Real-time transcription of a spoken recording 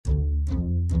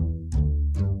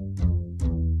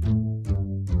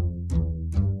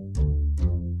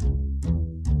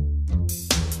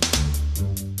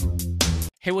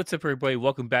Hey, what's up, everybody?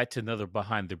 Welcome back to another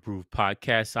Behind the Groove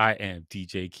podcast. I am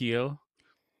DJ Keo.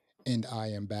 And I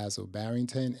am Basil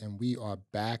Barrington, and we are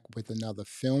back with another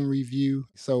film review.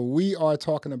 So we are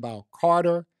talking about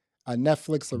Carter, a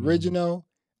Netflix Mm. original.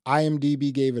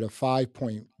 IMDb gave it a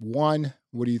 5.1.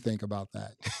 What do you think about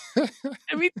that?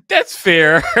 I mean, that's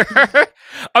fair.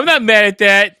 I'm not mad at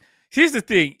that. Here's the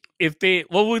thing: if they,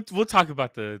 well, we'll talk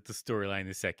about the storyline in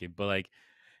a second, but like,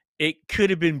 it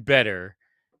could have been better.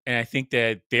 And I think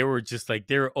that they were just like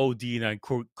they were ODing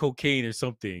on cocaine or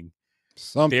something. They're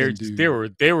Something, just,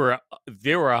 dude.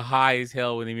 they were high as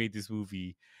hell when they made this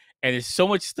movie, and there's so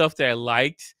much stuff that I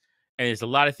liked, and there's a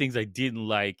lot of things I didn't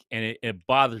like, and it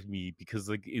bothered me because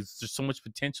like it's just so much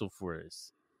potential for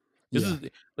this. This Yeah, is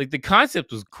like the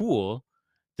concept was cool,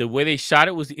 the way they shot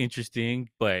it was interesting,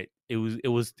 but it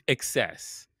was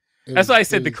excess. it That's why was, I it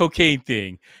said the was, cocaine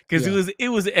thing because yeah. it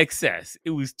was excess. It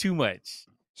was too much.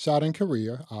 Shot in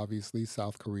Korea, obviously,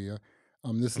 South Korea.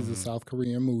 This is a Mhm. South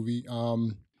Korean movie.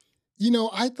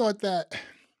 I thought that,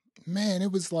 man,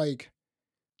 it was like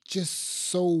just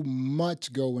so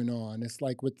much going on. It's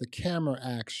like with the camera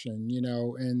action,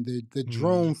 and the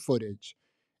drone Mhm. footage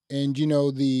and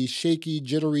the shaky,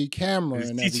 jittery camera It's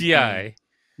and everything. CGI.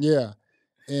 Yeah.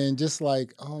 And just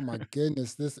like, oh my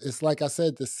goodness, this it's like I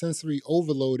said, the sensory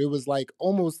overload. It was like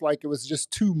almost like it was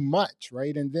just too much,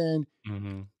 right? And then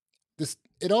Mhm. this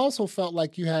it also felt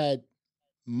like you had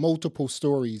multiple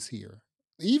stories here.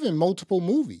 Even multiple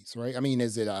movies, right? I mean,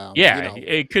 is it Yeah,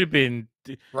 it could have been.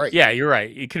 right. Yeah, you're right.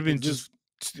 It could have It been just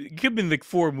just. It could have been like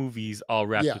four movies all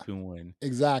wrapped yeah, up in one,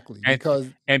 exactly. and Because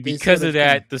they because sort of of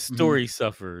that, the mhm. story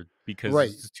suffered because it Right.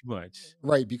 was just too much.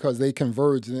 Right, because they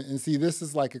converge. And see, this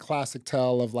is like a classic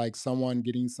tale of like someone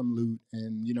getting some loot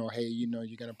and, hey, you're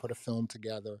going to put a film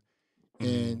together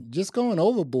Mhm. and just going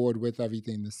overboard with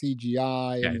everything. The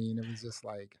CGI, I Yeah, mean, it was just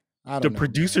like, I the don't know, man.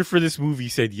 producer for this movie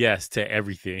said yes to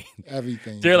everything.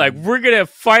 Everything, They're like, dude. "We're gonna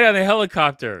fight on a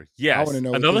helicopter." I want to Yes.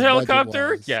 know what Another this budget helicopter.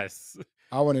 was. Yes.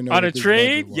 I want to know On a what this budget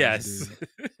train. was, Yes. dude.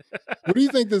 What do you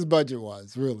think this budget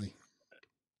was, really?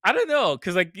 I don't know,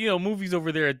 because like movies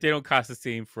over there they don't cost the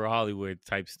same for Hollywood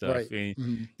type stuff, Right. and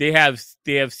Hmm. they have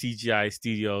CGI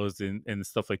studios and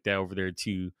stuff like that over there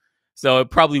too. So it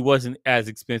probably wasn't as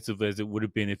expensive as it would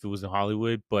have been if it was in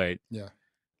Hollywood, but Yeah.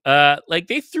 like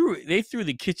they threw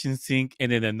the kitchen sink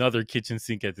and then another kitchen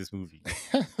sink at this movie.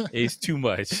 It's too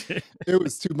much. It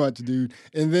was too much, dude.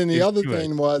 And then the It's other too much.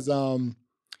 thing was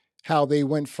how they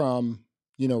went from,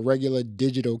 regular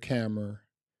digital camera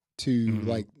to Mhm.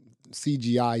 like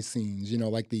CGI scenes,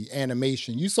 like the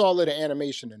animation. You saw a little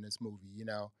animation in this movie.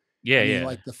 I Yeah, mean, yeah.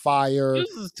 like the fire This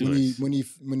is too when he much. when he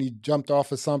when he jumped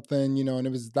off of something,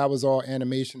 and that was all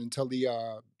animation until he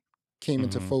came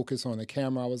into Mhm. focus on the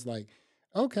camera. I was like,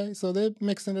 okay, so they're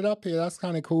mixing it up here. That's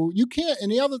kind of cool. You can't.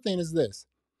 And the other thing is this: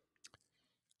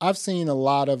 I've seen a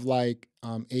lot of like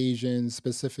Asian,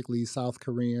 specifically South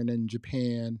Korean and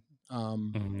Japan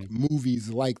Mhm. movies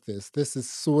like this. This is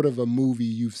sort of a movie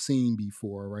you've seen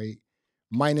before, right?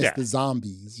 Minus Yeah. the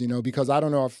zombies, because I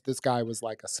don't know if this guy was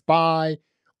like a spy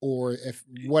or if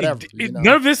It, whatever, it, none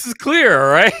of this is clear,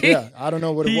 all right? Yeah, I don't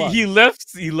know what it He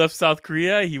was. left South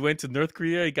Korea. He went to North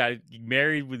Korea. He got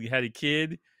married when he had a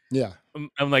kid. Yeah,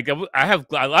 I'm like I have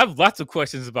lots of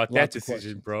questions about that lots of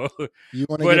decision, questions. bro. You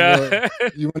want to But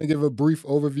give a you want to give a brief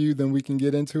overview, then we can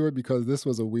get into it because this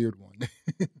was a weird one.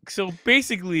 so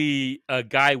basically, a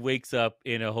guy wakes up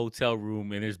in a hotel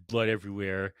room and there's blood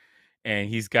everywhere, and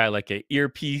he's got like an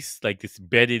earpiece, like it's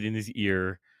bedded in his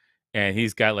ear, and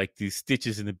he's got like these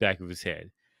stitches in the back of his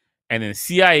head. And then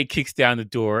CIA kicks down the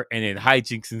door, and then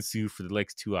hijinks ensue for the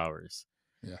next 2 hours.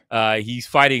 Yeah, He's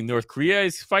fighting North Korea.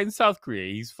 He's fighting South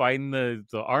Korea. He's fighting the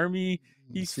army.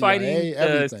 He's fighting CIA, the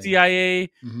everything.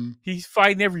 CIA. Hmm. He's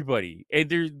fighting everybody. And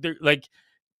they're like,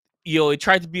 it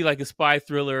tried to be like a spy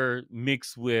thriller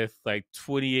mixed with like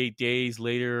 28 Days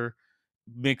Later,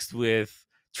 mixed with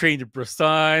Train to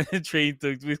Busan, Train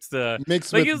to mix the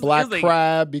Mixed like with it was Black like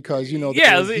Crab because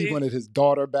yeah, he wanted his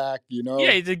daughter back.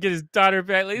 yeah, to get his daughter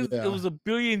back. Like it Yeah, was a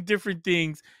billion different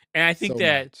things, and I think so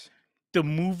that much. the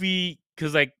movie,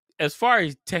 because like as far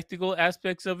as technical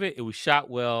aspects of it, it was shot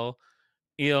well.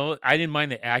 I didn't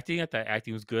mind the acting. I thought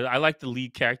acting was good. I liked the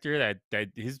lead character. That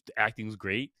his acting was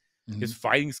great. Hmm. His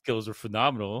fighting skills were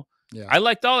phenomenal. Yeah, I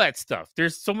liked all that stuff.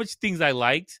 There's so much things I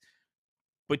liked,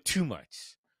 but too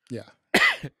much. yeah.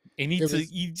 You need It to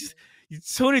was you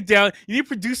tone it down. You need a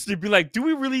producer to be like, "Do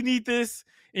we really need this?"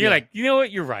 And you're yeah, like, "You know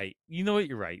what? You're right. You know what?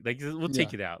 You're right. Like, we'll yeah.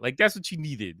 take it out. Like, that's what you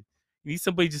needed. You need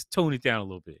somebody to just tone it down a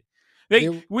little bit." Like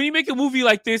It when you make a movie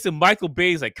like this, and Michael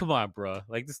Bay's like, "Come on, bro.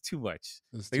 Like, this is too much.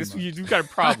 was Like, too this you much. got a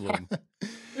problem."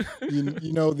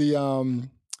 you know the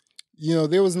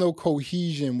there was no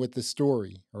cohesion with the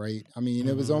story, right? I mean,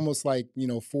 it was Mhm. almost like,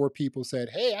 four people said,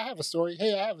 "Hey, I have a story.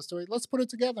 Hey, I have a story. Let's put it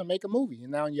together and make a movie."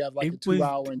 And now you have like It a two was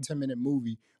hour and 10-minute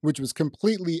movie, which was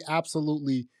completely,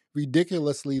 absolutely,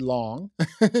 ridiculously long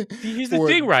See, here's the for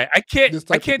thing, right? this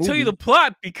I type of can't tell you the movie.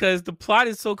 plot because the plot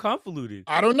is so convoluted.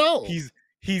 I don't know. He's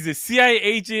he's a CIA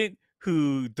agent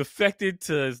who defected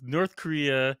to North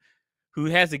Korea, who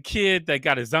has a kid that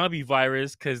got a zombie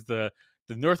virus because the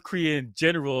North Korean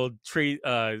general trade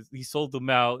he sold them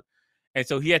out, and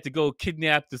so he had to go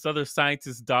kidnap this other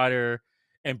scientist's daughter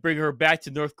and bring her back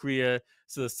to North Korea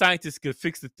so the scientist could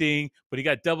fix the thing, but he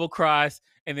got double crossed,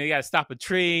 and then they got to stop a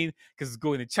train because it's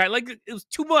going to China. Like it was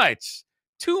too much,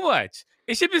 too much.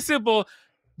 It should be simple.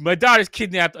 My daughter's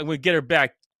kidnapped. I'm gonna get her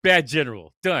back. Bad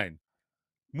general. Done.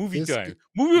 Movie This done.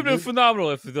 Movie would have been this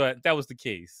phenomenal if that was the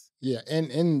case. Yeah,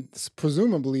 and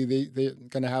presumably they're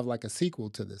gonna have like a sequel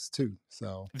to this too.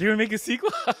 So They're gonna make a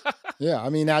sequel. yeah, I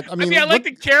mean, I I mean, mean, I like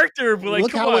the character, but like,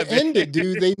 look come how it on, man. ended,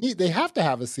 dude. They have to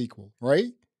have a sequel,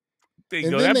 right? You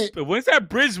And know then that they once that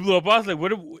bridge blew up, I was like,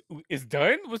 "What? It's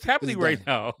done? What's it's happening right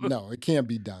done. now?" No, it can't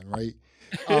be done, right?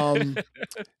 Um,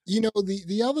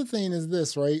 the other thing is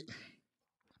this, right?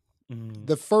 Mm.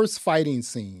 The first fighting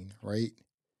scene, right?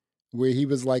 Where he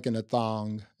was like in a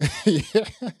thong. Yeah.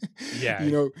 Yeah,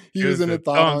 He it was was in a the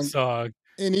thong thong. song.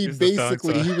 And It was the thong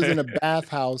song. he was in a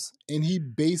bathhouse and he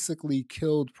basically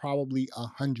killed probably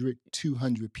 100,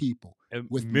 200 people At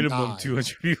with minimum 200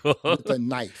 knives, people. with a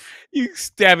knife. You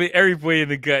stabbing everybody in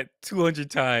the gut 200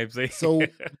 times. So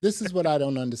this is what I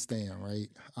don't understand, right?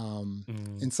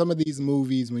 Mm. In some of these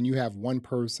movies, when you have one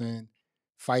person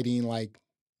fighting like,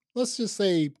 let's just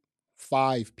say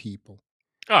 5 people,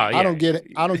 Oh yeah. I don't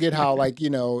get how like,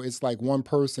 it's like one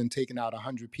person taking out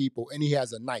 100 people and he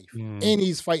has a knife Mm. and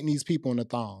he's fighting these people in a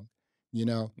thong, you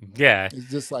know? Yeah. It's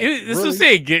just like, This was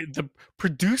really? saying the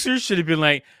producers should have been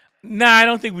like, nah, I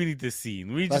don't think we need this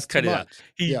scene. We That's just too cut it out. much.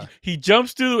 He Yeah. he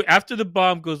jumps through after the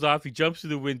bomb goes off, he jumps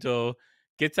through the window,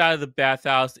 gets out of the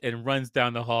bathhouse, and runs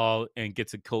down the hall and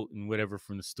gets a coat and whatever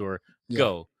from the store. Yeah.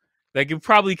 Go. Like it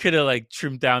probably could have like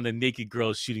trimmed down the naked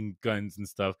girls shooting guns and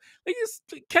stuff. Like just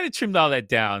kind of trimmed all that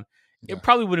down. Yeah. It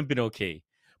probably would have been okay.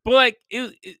 But like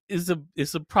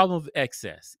it's a problem of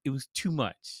excess. It was too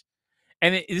much.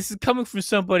 And this is coming from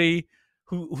somebody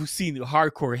who's seen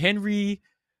Hardcore Henry,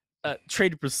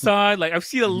 Trader Prasad. Like I've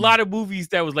seen a Mhm. lot of movies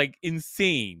that was like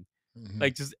insane, Mhm.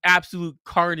 like just absolute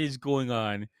carnage going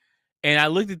on. And I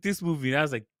looked at this movie and I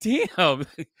was like, damn,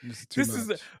 This is too this is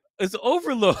much. it's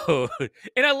overload.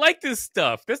 And I like this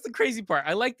stuff. That's the crazy part.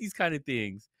 I like these kind of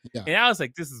things. Yeah. And I was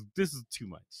like, this is too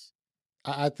much.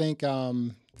 I think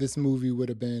this movie would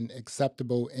have been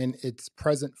acceptable in its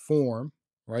present form,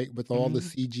 right? With all the Hmm.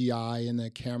 CGI and the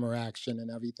camera action and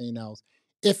everything else.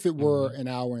 If it were Hmm. an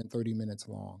hour and 30 minutes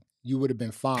long, you would have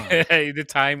been fine. The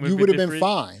time would You have been would have been different.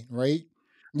 fine, right?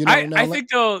 I Now let think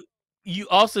though you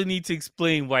also need to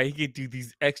explain why he could do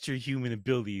these extra human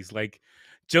abilities, like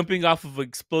jumping off of an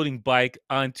exploding bike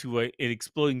onto an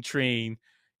exploding train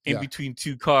in yeah. between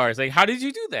two cars. Like, how did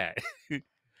you do that?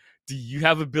 Do you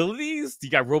have abilities? Do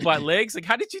you got robot legs? Like,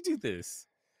 how did you do this?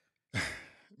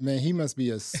 Man, he must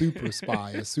be a super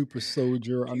spy, a super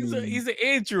soldier. I mean, He's an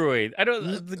android. I don't.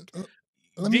 l- l-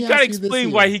 let You me gotta ask you this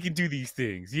explain why here. he can do these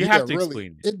things. You Yeah, have to really.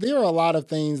 explain it. There are a lot of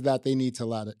things that they need to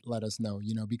let us know,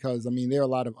 because I mean there are a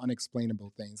lot of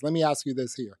unexplainable things. Let me ask you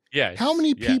this here. How Yes.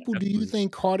 many Yeah. people do you Absolutely.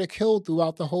 think Carter killed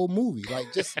throughout the whole movie?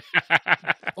 Like just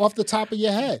off the top of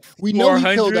your head. We know Four he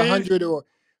killed hundred 100 or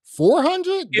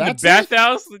 400? in the That's it?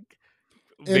 bathhouse.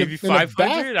 Maybe In a bath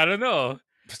 500. I don't know.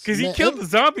 Because he man, killed the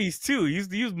zombies too.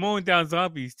 He was mowing down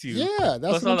zombies too. yeah, that's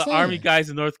Plus what all I'm the army saying. guys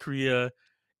in North Korea.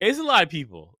 It's a lot of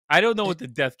people. I don't know Eh, what the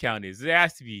death count is. It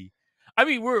has to be. I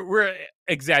mean, we're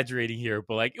exaggerating here,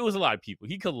 but like it was a lot of people.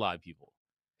 He killed a lot of people.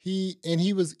 he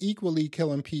was equally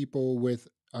killing people with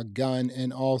a gun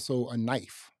and also a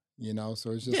knife,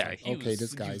 so it's just Yeah, like, okay,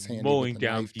 this he guy's was handy with mowing the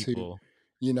down knife too. people.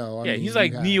 I Yeah, he's mean, you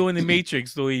like have Neo in the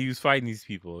Matrix the way he was fighting these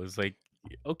people. It's like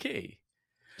okay.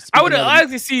 I would speaking of the like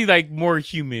to see like more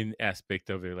human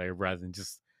aspect of it, like rather than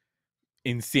just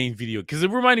insane video because it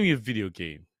reminded me of video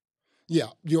game. Yeah,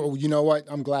 you know what?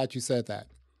 I'm glad you said that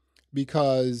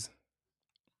because,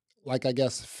 like, I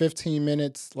guess 15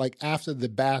 minutes, like after the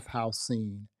bathhouse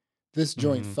scene, this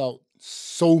joint Mhm. felt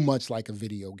so much like a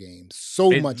video game,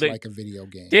 so It much like like a video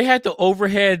game. they had the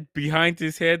overhead behind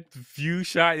his head view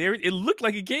shot. It looked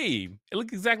like a game. It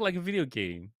looked exactly like a video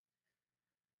game.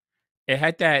 It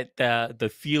had that the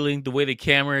feeling, the way the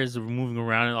cameras were moving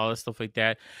around and all that stuff like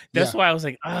that. That's Yeah, why I was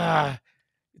like,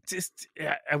 just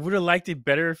I would have liked it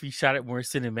better if he shot it more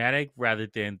cinematic rather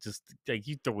than just like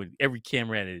you throwing every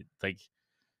camera at it. Like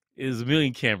There's a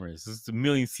million cameras. There's a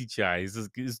million CGI.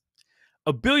 There's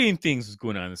a billion things was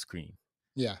going on the screen.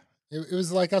 Yeah. It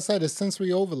was like I said, a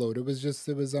sensory overload. It was just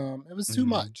it was too Mm-hmm.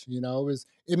 much,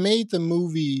 it made the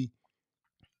movie.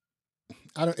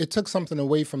 I don't It took something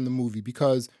away from the movie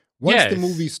because once the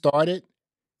movie Yes. started,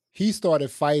 he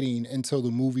started fighting until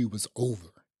the movie was over.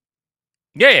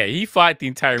 Yeah, he fought the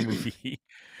entire movie.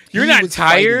 You're He not was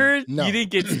fighting. tired. You No.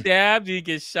 didn't get stabbed. You didn't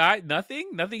get shot. Nothing.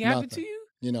 Nothing happened to Nothing.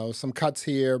 you. Some cuts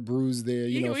here, bruise there,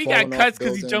 He got falling off cuts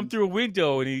because he jumped buildings. through a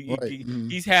window and Right.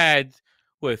 he's had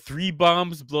what 3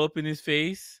 bombs blow up in his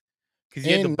face because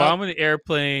he had the And not bomb in the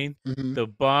airplane, mhm. the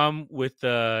bomb with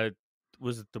the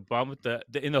was it the bomb with the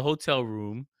in the hotel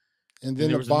room. And Then then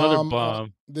there the was another bomb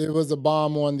bomb. there was a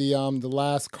bomb on the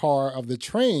last car of the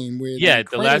train where the Yeah,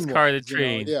 the last crane car of the was.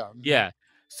 train. Yeah. Mhm. Yeah.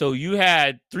 So you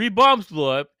had 3 bombs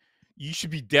blow up. You should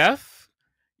be deaf.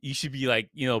 You should be like,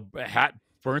 hat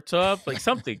burnt up, like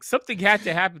something. Something had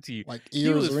to happen to you. Like He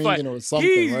ears was fight. ringing or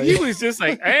something, He right? was just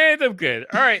like, and I'm good.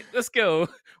 All right, let's go.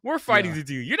 More fighting Yeah. to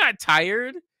do. You're not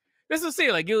tired. That's what I'm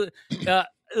saying. Like uh,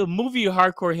 a movie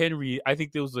Hardcore Henry, I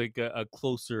think there was like a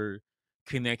closer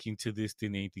connection to this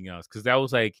than anything else because that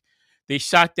was like they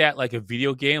shot that like a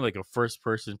video game, like a first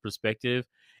person perspective,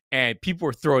 and people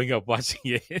were throwing up watching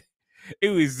it. It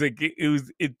was like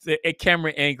it's at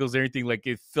camera angles, everything like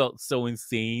it felt so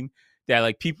insane that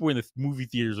like people in the movie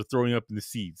theaters were throwing up in the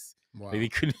seats. Like Wow.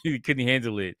 they couldn't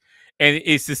handle it, and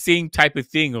it's the same type of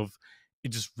thing of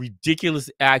just ridiculous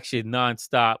action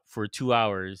nonstop for 2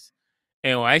 hours.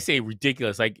 And when I say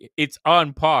ridiculous, like it's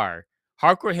on par.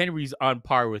 Hardcore Henry's on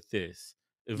par with this,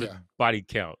 if it Yeah. body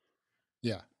count,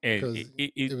 Yeah. and Because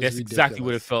it was that's exactly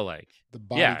what it ridiculous. felt like. The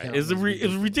body Yeah, count was it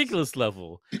was a ridiculous. ridiculous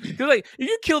level. Because like if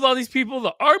you killed all these people,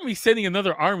 the army's sending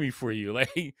another army for you.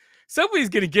 Like somebody's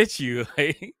gonna get you.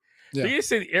 Like they're Yeah. gonna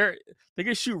send air. They're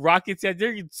gonna shoot rockets at.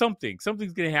 They're something.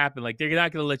 Something's gonna happen. Like they're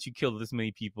not gonna let you kill this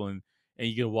many people and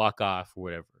you're gonna walk off or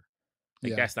whatever.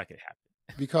 Like Yeah. that's not gonna happen.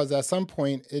 Because at some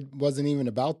point it wasn't even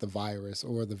about the virus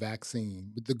or the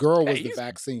vaccine. But the girl Yeah, was the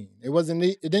vaccine. It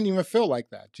didn't even feel like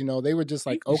that. They were just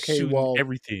he like, was okay, shooting well,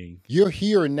 everything. you're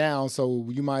here now, so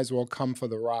you might as well come for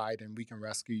the ride and we can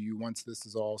rescue you once this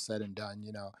is all said and done.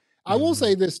 I will Mm-hmm.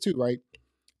 say this too, right?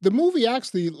 The movie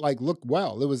actually like looked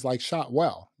well. It was like shot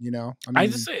well. I I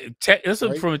just mean, say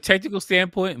right? from a technical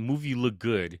standpoint, the movie looked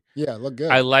good. Yeah, looked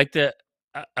I good. like that.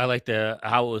 I like the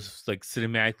how it was like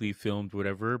cinematically filmed,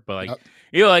 whatever. But like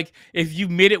Yep. like if you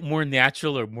made it more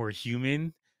natural or more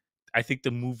human, I think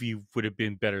the movie would have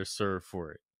been better served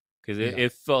for it because Yeah.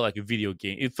 it felt like a video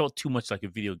game. It felt too much like a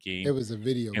video It game was a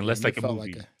video and less game. like a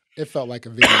movie. It felt like a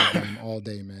video game all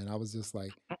day, man. I was just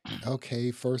like,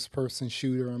 okay, first person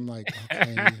shooter. I'm like,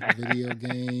 okay, video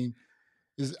game.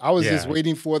 I was just Yeah,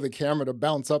 waiting for the camera to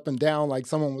bounce up and down like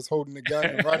someone was holding a gun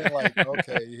and running. Like,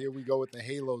 okay, here we go with the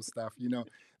Halo stuff.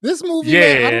 This movie,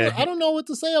 man, yeah. I don't know what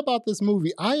to say about this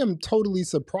movie. I am totally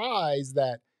surprised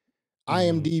that Mhm.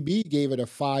 IMDb gave it a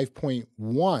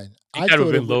 5.1. It gotta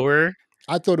have been lower.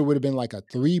 I thought it would have been like a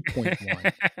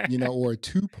 3.1, or a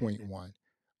 2.1,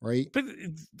 right? But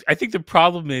I think the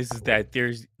problem is that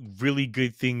there's really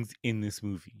good things in this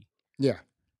movie. Yeah,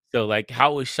 So like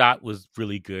how it was shot was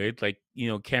really good. Like,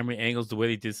 camera angles, the way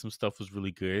they did some stuff was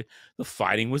really good. The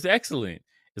fighting was excellent.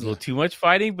 There's a yeah, little too much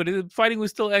fighting, but the fighting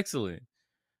was still excellent.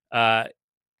 Uh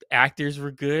Actors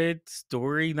were good.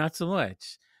 Story, not so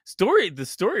much. The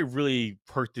story really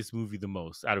hurt this movie the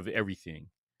most out of everything.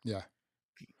 yeah.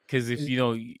 Because It,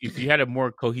 if you had a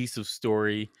more cohesive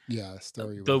story, yeah, the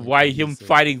story the wasn't why him cohesive.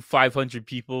 fighting 500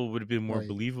 people would have been more Right.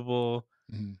 believable.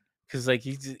 Mhm. Because like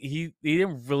he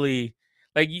didn't really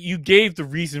like you gave the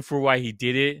reason for why he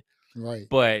did it, Right.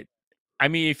 but I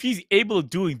mean, if he's able of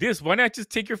doing this, why not just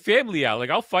take your family out? Like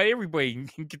I'll fight everybody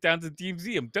and get down to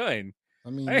DMZ. I'm done. I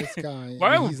mean, this guy, I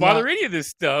Why mean, would bother any of this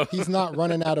stuff? he's not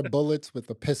running out of bullets with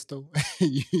a pistol.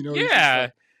 He's just Yeah,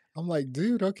 like, I'm like,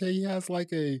 dude, okay, he has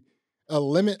like a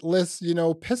limitless,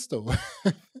 pistol.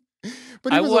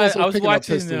 But he was also I was picking up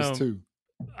watching pistols too.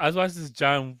 this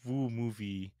John Woo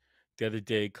movie the other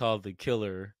day called The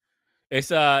Killer. It's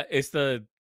the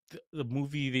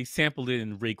movie they sampled it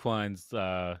in Raekwon's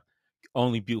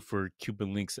Only Built for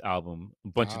Cuban Links album a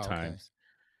bunch of Ah, okay. times.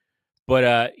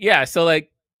 But yeah, so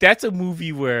like that's a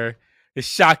movie where the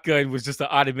shotgun was just an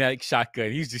automatic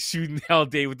shotgun. He was just shooting all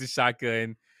day with the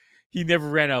shotgun. He never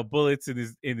ran out of bullets in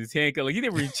his handgun. Like he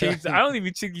never even changed. I don't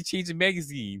even think he changed the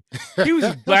magazine. He was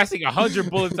just blasting 100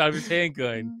 bullets out of his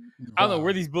handgun. I don't know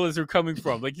where Wow. these bullets are coming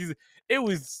from. Like it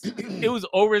was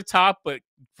over the top, but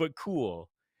cool.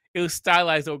 It was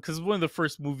stylized because it's one of the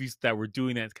first movies that were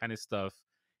doing that kind of stuff,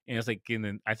 and it's like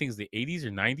I think it's the 80s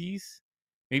or 90s,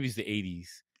 maybe it's the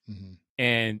 80s. Mhm.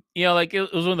 And like it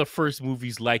was one of the first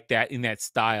movies like that in that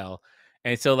style,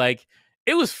 and so like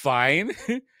it was fine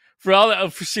for all the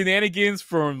for shenanigans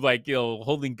from like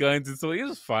holding guns and so it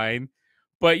was fine,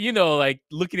 but like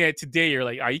looking at it today, you're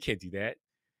like, oh, you can't do that.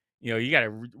 You got to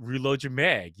reload your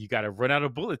mag. You got to run out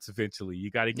of bullets eventually.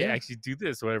 You got to get Yeah. actually do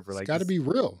this, whatever. It's Like gotta this, be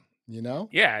real, you know?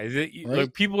 yeah. Right?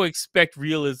 Like people expect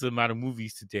realism out of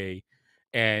movies today,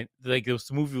 and like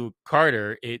this movie with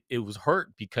Carter, it was hurt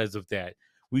because of that.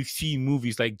 We've seen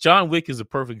movies like John Wick is a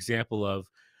perfect example of,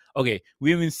 okay,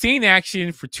 we have insane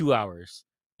action for 2 hours,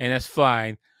 and that's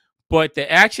fine, but the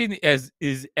action is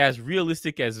as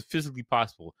realistic as physically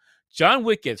possible. John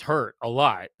Wick gets hurt a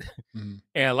lot, Mhm.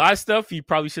 and a lot of stuff he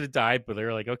probably should have died, but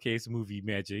they're like, okay, it's movie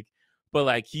magic. But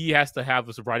like he has to have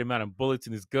the right amount of bullets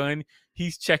in his gun.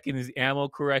 He's checking his ammo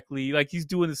correctly. Like he's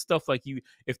doing the stuff like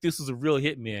if this was a real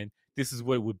hitman, this is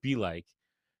what it would be like.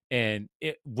 And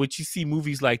would you see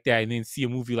movies like that and then see a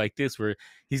movie like this where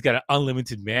he's got an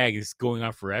unlimited mag and it's going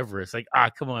on forever? It's like,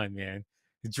 come on, man.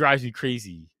 It drives me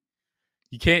crazy.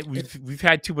 You can't. And We've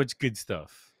had too much good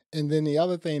stuff. and then the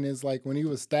other thing is, like, when he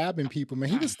was stabbing people, man,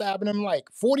 he was stabbing them, like,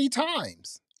 40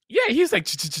 times. Yeah, he's like,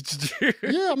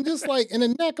 Yeah, I'm just like in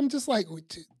the neck, I'm just like,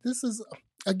 this is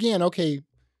again, okay,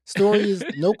 story is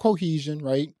no cohesion,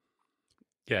 right?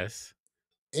 yes.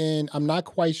 And I'm not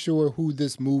quite sure who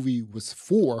this movie was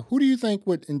for. Who do you think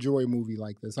would enjoy a movie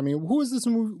like this? I mean, who is this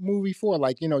movie for?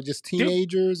 Like, just Dude,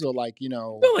 teenagers or like,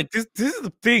 no, like this is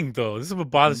the thing though. This is what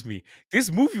bothers me. This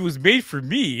movie was made for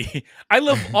me. I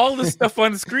love all the stuff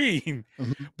on the screen.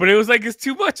 Mhm. But it was like it's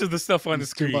too much of the stuff on the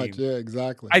It's too much. screen. Yeah,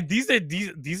 exactly. These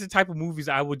are type of movies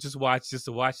I would just watch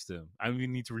to watch them. I don't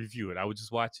even need to review it. I would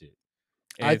just watch it.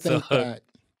 I And so think that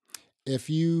if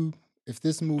you if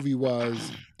this movie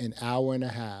was an hour and a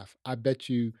half, I bet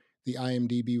you the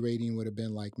IMDb rating would have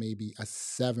been like maybe a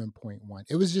 7.1.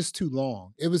 It was just too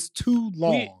long. It was too we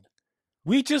long.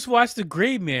 we just watched The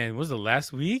Gray Man. Was it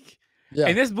last week? Yeah.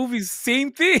 And this movie's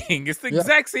same thing. It's the Yeah.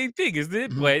 exact same thing, isn't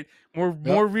it? Mhm. But more Yep.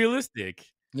 more realistic.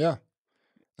 Yeah.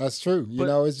 That's true.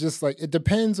 But It's just like it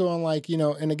depends on like,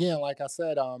 and again, like I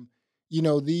said,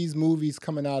 these movies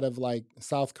coming out of like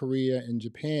South Korea and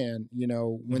Japan,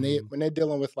 mhm. when they're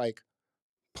dealing with like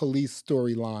police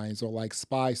storylines or like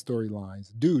spy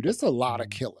storylines, dude, it's a lot of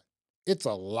Mhm. killing. It's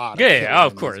a lot of Yeah, killing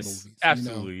of in these course. movies.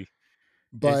 Absolutely. It's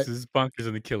But just bonkers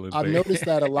in the killing, I've but noticed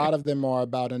that a lot of them are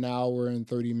about an hour and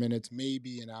 30 minutes,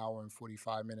 maybe an hour and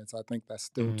 45 minutes. I think that's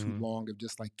still too mhm. long of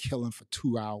just like killing for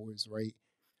 2 hours, right?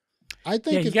 I Yeah,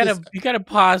 think if this, you gotta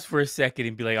pause for a second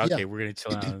and be like, yeah, okay, we're gonna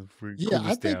chill out, we're yeah, cool I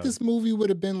this think down. this movie would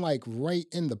have been like right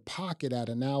in the pocket at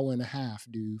an hour and a half,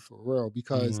 dude, for real,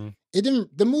 because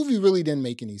Mhm. the movie really didn't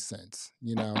make any sense.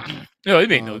 No,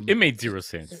 it Um, made it, 0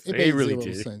 sense. it It made really zero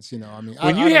did. sense. I mean, When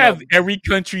I you don't have know. every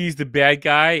country is the bad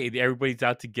guy and everybody's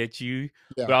out to get you,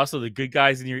 Yeah. but also the good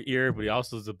guys in your ear, but he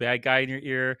also is the bad guy in your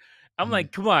ear. I'm Mhm.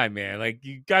 like, come on, man. Like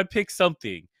you gotta pick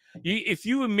something. If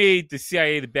you had made the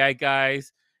CIA the bad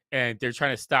guys and they're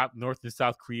trying to stop North and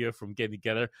South Korea from getting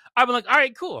together, I'd be like, all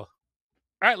right, cool. All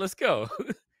right, let's go.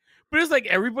 But it's like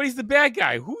everybody's the bad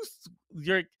guy.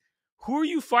 You're who are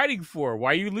you fighting for?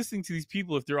 Why are you listening to these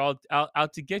people if they're all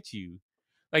out to get you?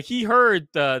 Like he heard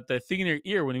the thing in their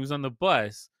ear when he was on the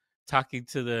bus talking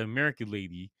to the American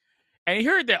lady, and he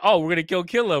heard that, oh, we're gonna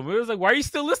kill him. It was like, why are you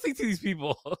still listening to these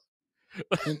people?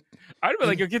 And I'd be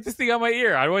like, and yo, get this thing out of my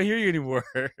ear. I don't want to hear you anymore.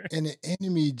 and the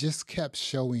enemy just kept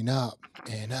showing up,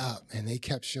 and they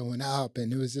kept showing up,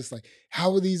 and it was just like,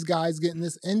 how are these guys getting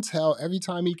this intel every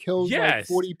time he kills like Yes,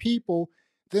 40 people?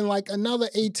 Then like another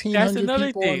that's 1,800 another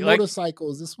people on thing. Like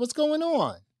motorcycles. This what's going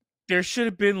on? there should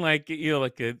have been like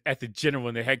at the general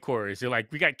in the headquarters. They're like,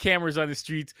 we got cameras on the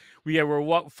streets.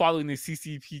 We're following the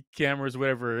CCP cameras,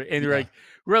 whatever. And they're Yeah, like,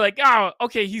 we're like, oh,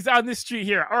 okay, he's on this street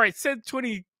here. All right, send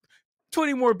 20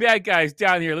 more bad guys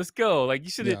down here. Let's go. Like you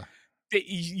should have. yeah,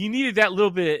 You needed that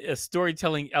little bit of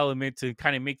storytelling element to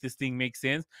kind of make this thing make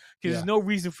sense because yeah, there's no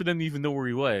reason for them to even know where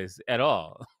he was at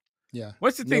all. yeah.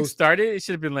 Once the thing No, started, it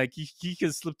should have been like he could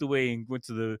have slipped away and went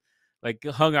to the like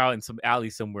hung out in some alley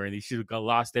somewhere, and he should have got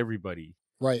lost everybody.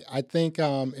 right. I think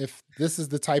if this is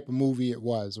the type of movie it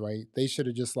was, right, they should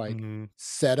have just like Hmm.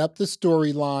 set up the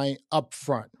storyline up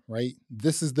front, right?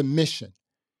 This is the mission.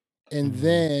 And Hmm.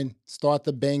 then start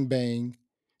the bang bang.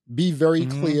 Be very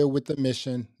Hmm. clear with the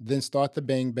mission, then start the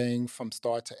bang bang from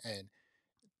start to end.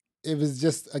 It was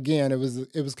just again, it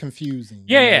was confusing,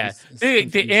 Yeah, It yeah. was it's The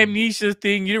confusing. amnesia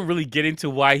thing, you didn't really get into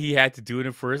why he had to do it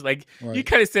at first. Like you Right.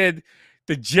 kind of said,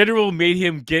 the general made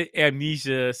him get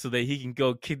amnesia so that he can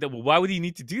go kidnap. Well, why would he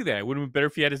need to do that? It would have been better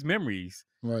if he had his memories.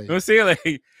 You know what Right. I'm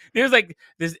saying?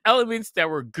 There's elements that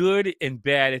were good and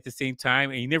bad at the same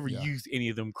time, and he never Yeah. used any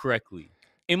of them correctly,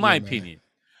 in my Yeah, man. opinion.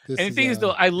 This And the is thing is,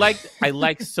 though, I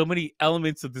like so many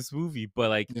elements of this movie,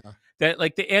 but yeah.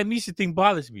 like the amnesia thing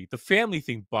bothers me. The family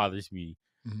thing bothers me.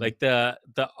 Mhm. Like the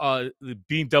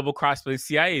being double crossed by the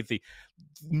CIA thing.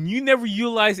 You never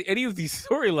utilize any of these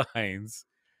storylines.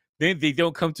 Then they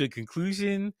don't come to a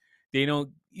conclusion. They don't,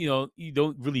 you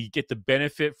don't really get the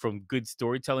benefit from good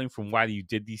storytelling from why you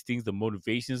did these things. The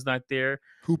motivation is not there.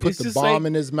 Who put It's the just bomb like,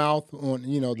 in his mouth on,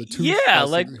 the tooth? yeah,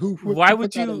 That's like who why put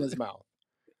would that in you? his mouth?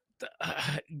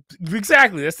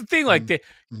 Exactly. That's the thing. Like Mhm. that,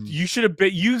 Mhm. you should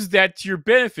have used that to your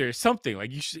benefit or something.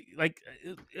 Like you should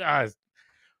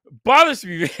bothers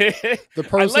me, man. The I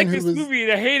person like who this was movie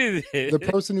and I hated the it.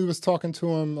 person who was talking to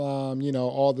him,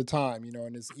 all the time,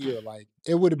 in his ear, like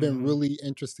it would have been Mhm. really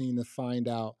interesting to find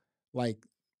out, like,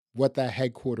 what that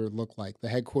headquarter looked like. The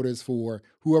headquarters for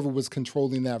whoever was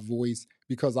controlling that voice,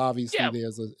 because obviously Yeah.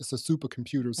 it's a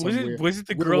supercomputer Was it somewhere. was it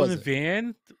the Where girl in was the it?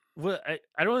 van? What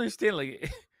I don't understand.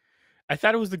 Like I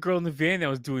thought it was the girl in the van that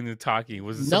was doing the talking.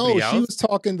 Was it No, somebody she else? was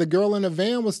talking. The girl in the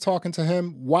van was talking to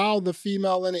him while the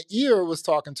female in the ear was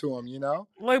talking to him.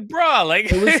 Like, bro,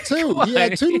 like It was come two. He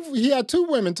had on. two. He had two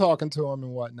women talking to him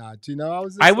and whatnot. I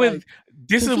was I just like would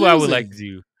this is what I would like to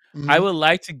confusing. do. I Mhm. would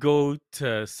like to go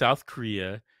to South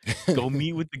Korea, go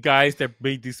meet with the guys that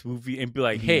made this movie and be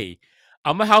like, Mhm. "Hey,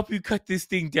 I'm gonna help you cut this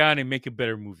thing down and make a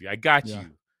better movie. I got Yeah,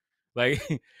 you." Like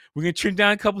we're gonna trim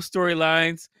down a couple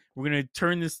storylines. We're gonna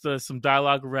turn this to some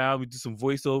dialogue around. We do some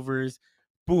voiceovers.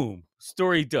 Boom,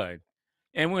 story done.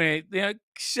 And we're gonna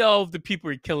shelve the people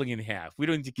we're killing in half. We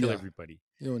don't need to kill yeah. everybody.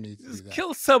 You don't need to do Just that.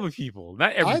 kill some of people,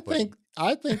 not everybody.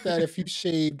 I think that if you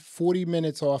shaved 40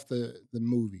 minutes off the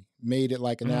movie, made it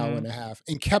like an hour Hmm. and a half,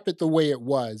 and kept it the way it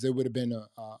was, it would have been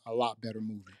a lot better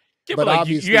movie. Yeah, but But like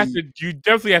you have obviously, to, you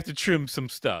definitely have to trim some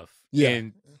stuff, yeah.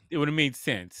 and it would have made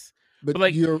sense. But But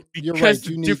like you're because right.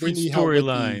 the They different need help with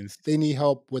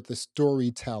storylines, the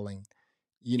storytelling,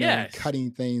 and yes,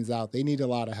 cutting things out. They need a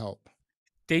lot of help.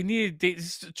 they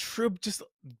just trim just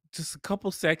a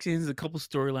couple sections, a couple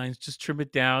storylines, just trim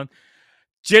it down.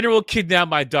 General kidnapped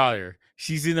my daughter.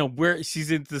 She's in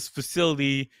this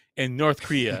facility in North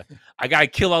Korea. I gotta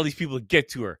kill all these people to get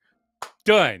to her.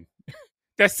 Done.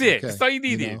 That's it. That's Okay, all you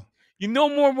needed. You no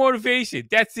more motivation.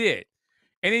 That's it.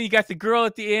 And then you got the girl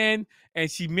at the end,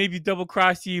 and she maybe double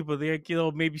crossed you, but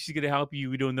maybe she's gonna help you.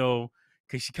 We don't know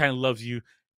because she kind of loves you.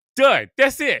 Done.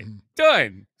 That's it. mhm.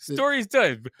 Done. The- Story's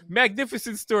done.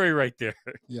 Magnificent story right there.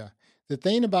 Yeah. The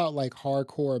thing about like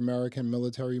hardcore American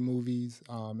military movies,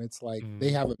 it's like they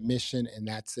Mm. have a mission and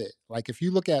that's it. Like if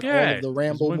you look at all of Yes, the there's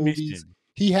Rambo one movies, mission.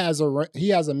 he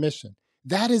has a mission.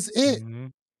 That is it. Hmm.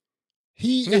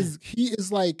 He Yeah. is he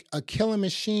is like a killing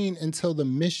machine until the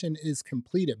mission is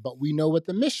completed. But we know what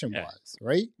the mission Yeah. was,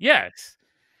 right? Yes.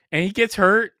 And he gets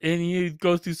hurt and he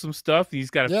goes through some stuff. And he's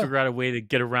got to Yeah. figure out a way to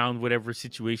get around whatever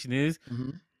situation is. Hmm.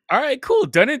 All right, cool.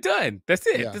 Done and done. That's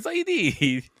it. Yeah. That's all you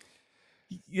need.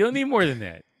 You don't need more than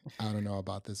that. I don't know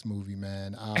about this movie,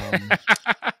 man.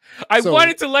 I So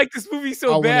wanted to like this movie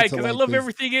so I bad wanted to because I like love this.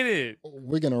 everything in it.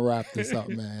 We're gonna wrap this up,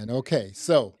 man. Okay,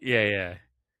 so Yeah, yeah.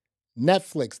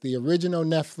 Netflix, the original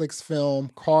Netflix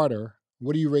film Carter.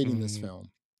 What are you rating this Mm,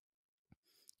 film?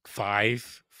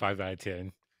 5 out of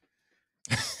 10.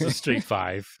 Just a straight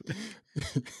 5.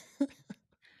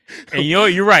 And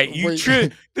you're right. Wait,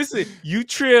 You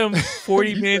trim 40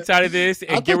 you said minutes out of this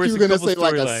I and get thought rid you of were a gonna couple say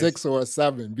like a storylines. 6 or a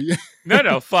 7.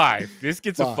 No, 5. This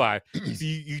gets a 5. 5. So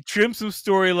you trim some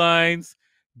storylines,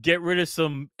 get rid of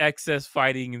some excess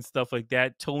fighting and stuff like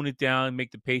that, tone it down,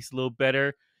 make the pace a little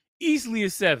better. Easily a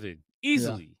 7. Yeah,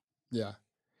 Easily. yeah,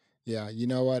 yeah. You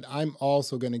know what? I'm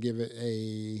gonna give it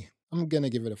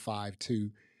a 5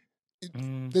 too. It-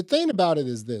 Mm, the thing about it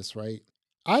is this, right?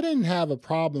 I didn't have a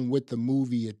problem with the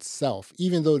movie itself,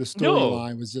 even though the no.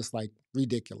 storyline was just like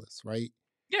ridiculous, right?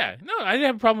 Yeah, no, I didn't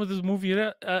have a problem with this movie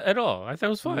at all. I thought it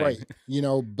was fine. Right.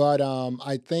 But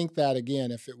I think that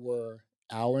again, if it were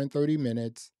hour and 30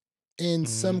 minutes and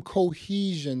some Mhm.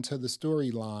 cohesion to the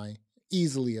storyline,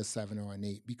 easily a 7 or an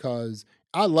 8 because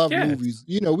I love Yes. movies.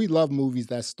 We love movies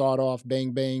that start off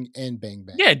bang bang and bang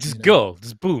bang, Yeah, just go.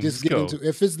 Just boom, Just just get into go.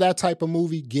 if it's that type of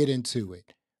movie, get into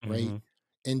it, right? Mhm.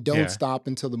 And don't Yeah. stop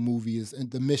until the movie is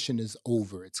and the mission is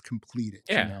over. It's completed.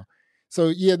 Yeah. So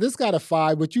yeah, this got a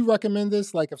 5. Would you recommend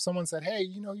this? Like if someone said, "Hey,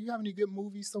 you have any good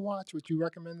movies to watch?" Would you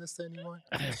recommend this to anyone?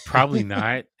 Probably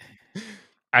not.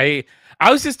 I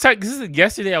I was just talking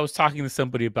yesterday I was talking to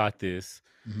somebody about this.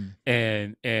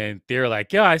 Mhm. and they're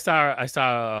like, yeah, I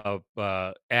saw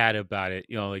a ad about it,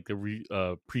 like the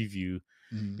preview.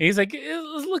 Mhm. And he's like, it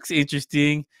looks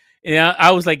interesting. And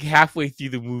I was like halfway through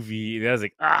the movie, and I was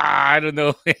like, I don't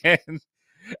know, man.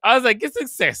 I was like, it's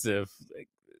excessive. Like,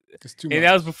 It's too and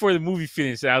that was much. before the movie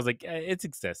finished. And I was like, it's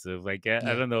excessive. Like, I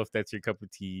Yeah. don't know if that's your cup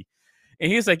of tea. And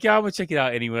he was like, yeah, I'm gonna check it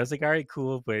out anyway. I was like, all right,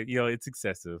 cool, but it's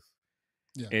excessive.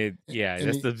 Yeah. And And yeah, and,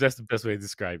 that's the best way to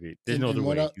describe it. There's and, no other and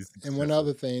one way. o- It's and one excessive.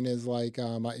 other thing is like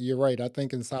you're right. I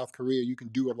think in South Korea you can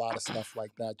do a lot of stuff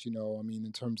like that. I mean,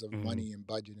 in terms of Mhm. money and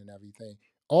budget and everything.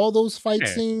 All those fight Yeah,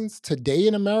 scenes today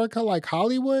in America, like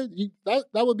Hollywood, that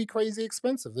would be crazy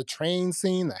expensive. The train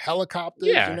scene, the helicopters.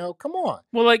 yeah. Come on.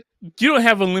 Well, like you don't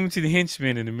have unlimited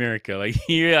henchmen in America. Like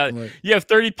Right. you have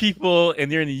 30 people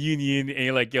and they're in the union, and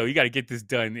you're like, yo, you got to get this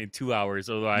done in 2 hours,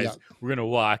 otherwise Yeah. we're gonna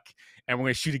walk and we're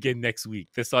gonna shoot again next week.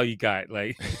 That's all you got.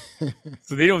 Like,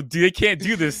 so they can't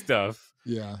do this stuff.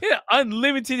 Yeah. Yeah,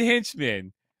 unlimited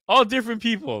henchmen, all different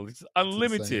people. It's It's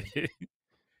unlimited. insane.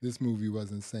 This movie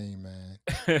was insane,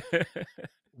 man.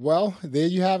 Well, there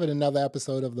you have it. Another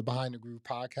episode of the Behind the Groove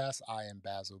podcast. I am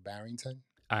Basil Barrington.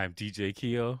 I'm DJ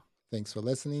Keo. Thanks for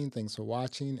listening. Thanks for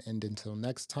watching. And until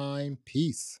next time,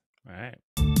 peace. All right.